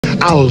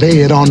I'll lay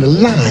it on the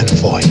line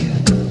for you.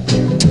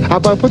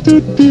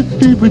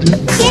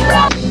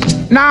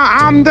 Now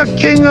I'm the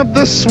king of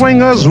the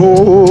swingers,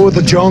 oh,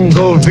 the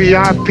jungle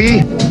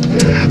VIP.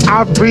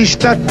 I've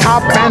reached the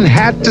top and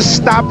had to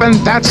stop, and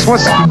that's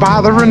what's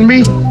bothering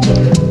me.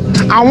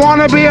 I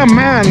wanna be a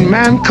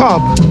man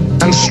cub,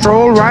 and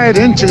stroll right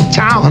into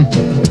town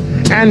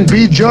and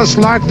be just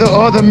like the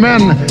other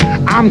men.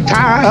 I'm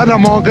tired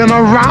of walking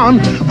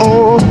around.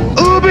 Oh,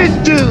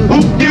 ooby-doo,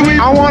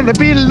 I wanna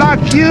be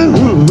like you.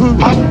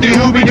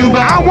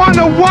 I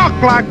wanna walk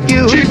like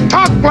you,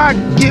 talk like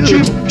you.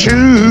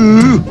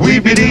 True,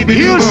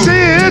 you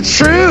see it's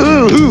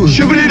true.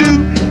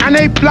 An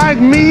ape like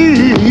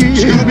me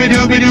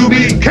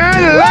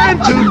can learn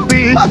to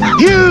be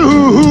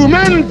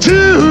human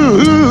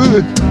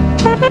too.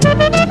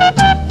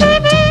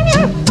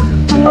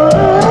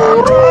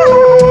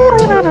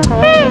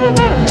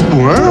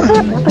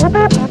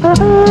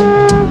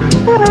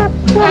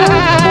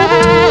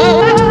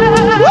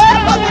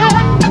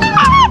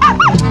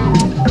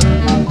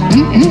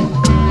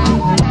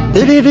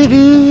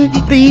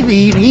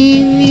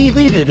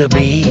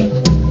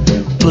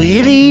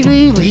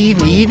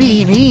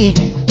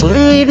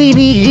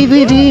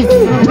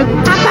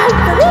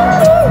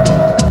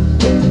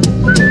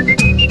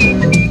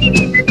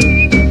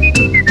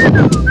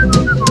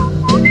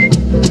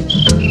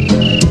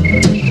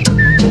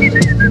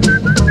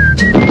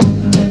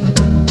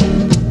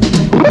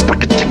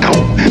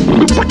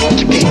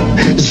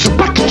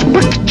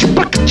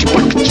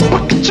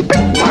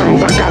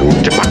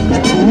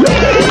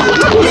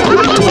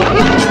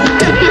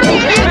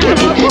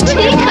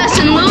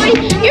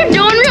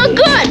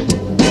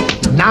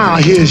 Now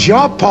here's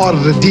your part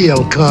of the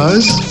deal,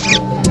 cuz.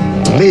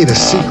 Laid a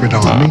secret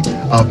on me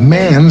of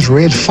man's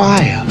red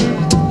fire.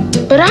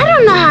 But I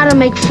don't know how to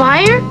make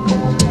fire.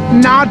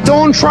 Now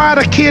don't try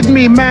to kid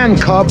me, man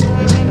cub.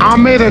 I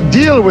made a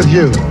deal with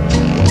you.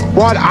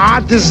 What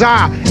I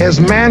desire is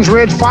man's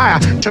red fire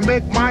to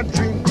make my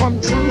dream come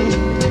true.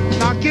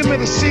 Now give me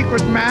the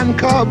secret, man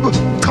cub.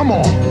 Come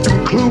on,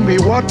 clue me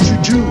what to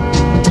do.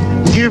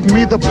 Give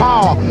me the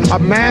power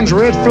of man's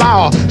red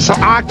flower so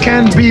I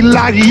can be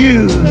like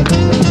you.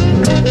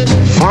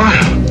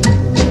 Fire?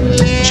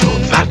 So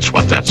that's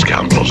what that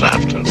scoundrel's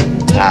after.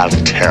 I'll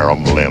tear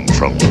 'em limb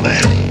from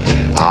limb.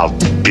 I'll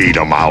beat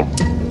 'em out.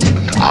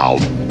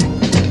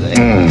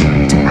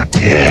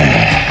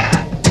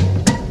 Yeah.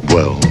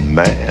 Well,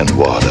 man,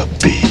 what a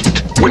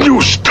beat. Will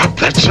you stop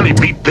that silly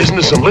beat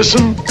business and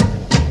listen?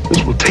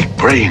 This will take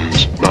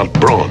brains, not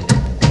brawn.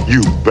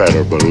 You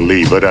better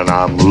believe it, and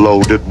I'm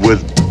loaded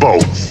with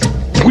both.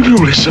 Will you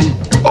listen?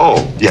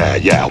 Oh,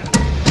 yeah.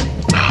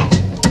 Now,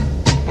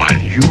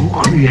 while you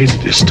create a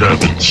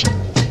disturbance,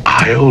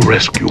 I'll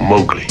rescue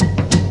Mowgli.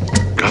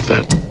 Got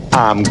that?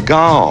 I'm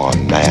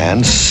gone,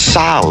 man.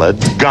 Solid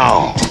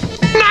gone.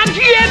 Not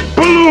yet,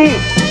 Baloo!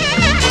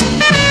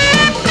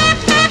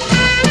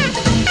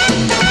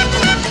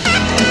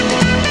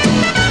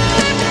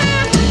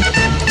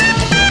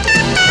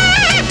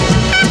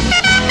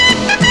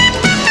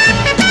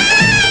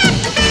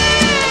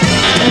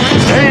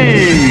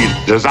 Hey,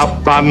 there's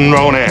up and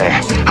Rony,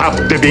 up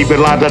the beat with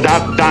la da da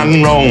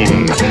dan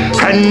roan.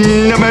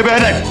 And maybe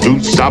that do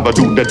saba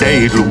do the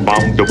day, do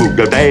bomb the boot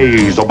the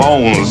days, the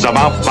bones of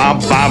up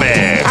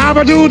babby.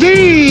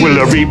 Abadoo-dee! Will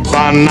a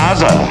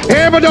rebanaza,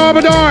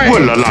 Ebadabadoi!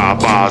 will a la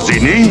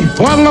bazini,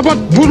 Waddleabut,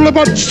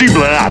 woodleabut,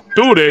 steebla.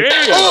 Duty!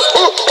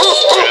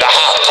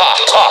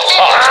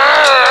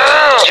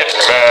 Get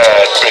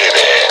mad,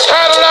 baby.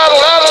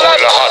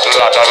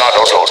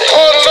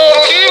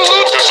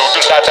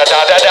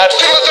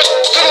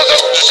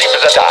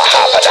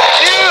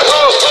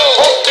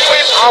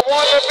 I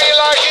wanna be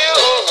like you.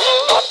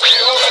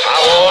 I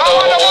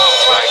wanna walk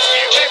like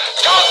you,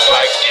 talk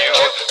like you,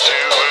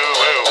 too.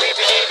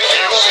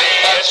 You see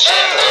it's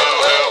true.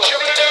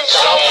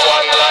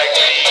 Someone like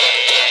me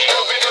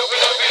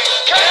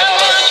can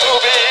learn to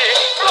be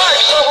like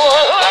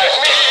someone like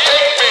me.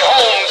 Take me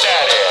home,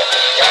 Daddy.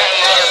 Can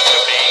learn to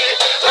be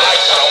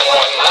like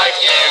someone like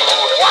you.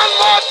 One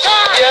more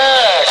time.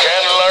 Yeah,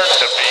 can learn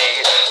to be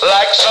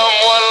like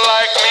someone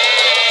like me.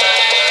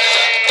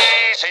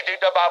 See, do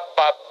da ba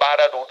ba ba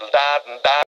da do da da.